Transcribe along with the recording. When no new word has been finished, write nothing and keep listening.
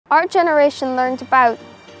Our generation learned about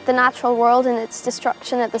the natural world and its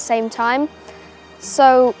destruction at the same time.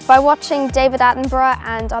 So by watching David Attenborough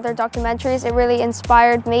and other documentaries, it really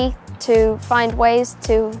inspired me to find ways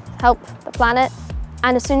to help the planet.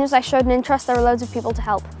 And as soon as I showed an interest, there were loads of people to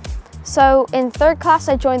help. So in third class,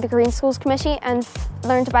 I joined the Green Schools Committee and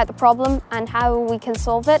learned about the problem and how we can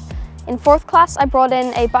solve it. In fourth class, I brought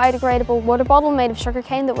in a biodegradable water bottle made of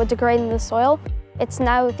sugarcane that would degrade in the soil. It's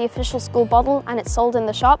now the official school bottle and it's sold in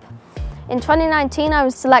the shop. In 2019, I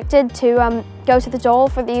was selected to go to the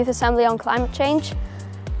Dáil for the Youth Assembly on climate change.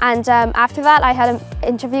 And after that, I had an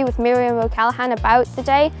interview with Miriam O'Callaghan about the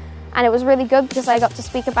day. And it was really good because I got to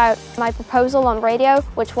speak about my proposal on radio,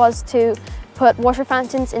 which was to put water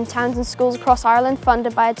fountains in towns and schools across Ireland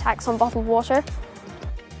funded by a tax on bottled water.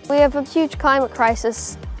 We have a huge climate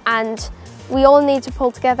crisis and we all need to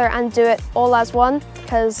pull together and do it all as one,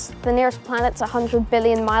 because the nearest planet's 100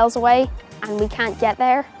 billion miles away and we can't get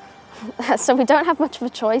there. So we don't have much of a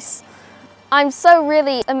choice. I'm so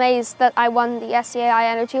really amazed that I won the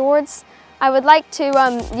SCAI Energy Awards. I would like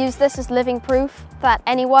to use this as living proof that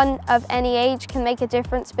anyone of any age can make a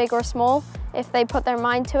difference, big or small, if they put their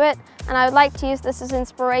mind to it. And I would like to use this as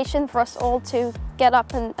inspiration for us all to get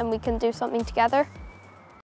up and we can do something together.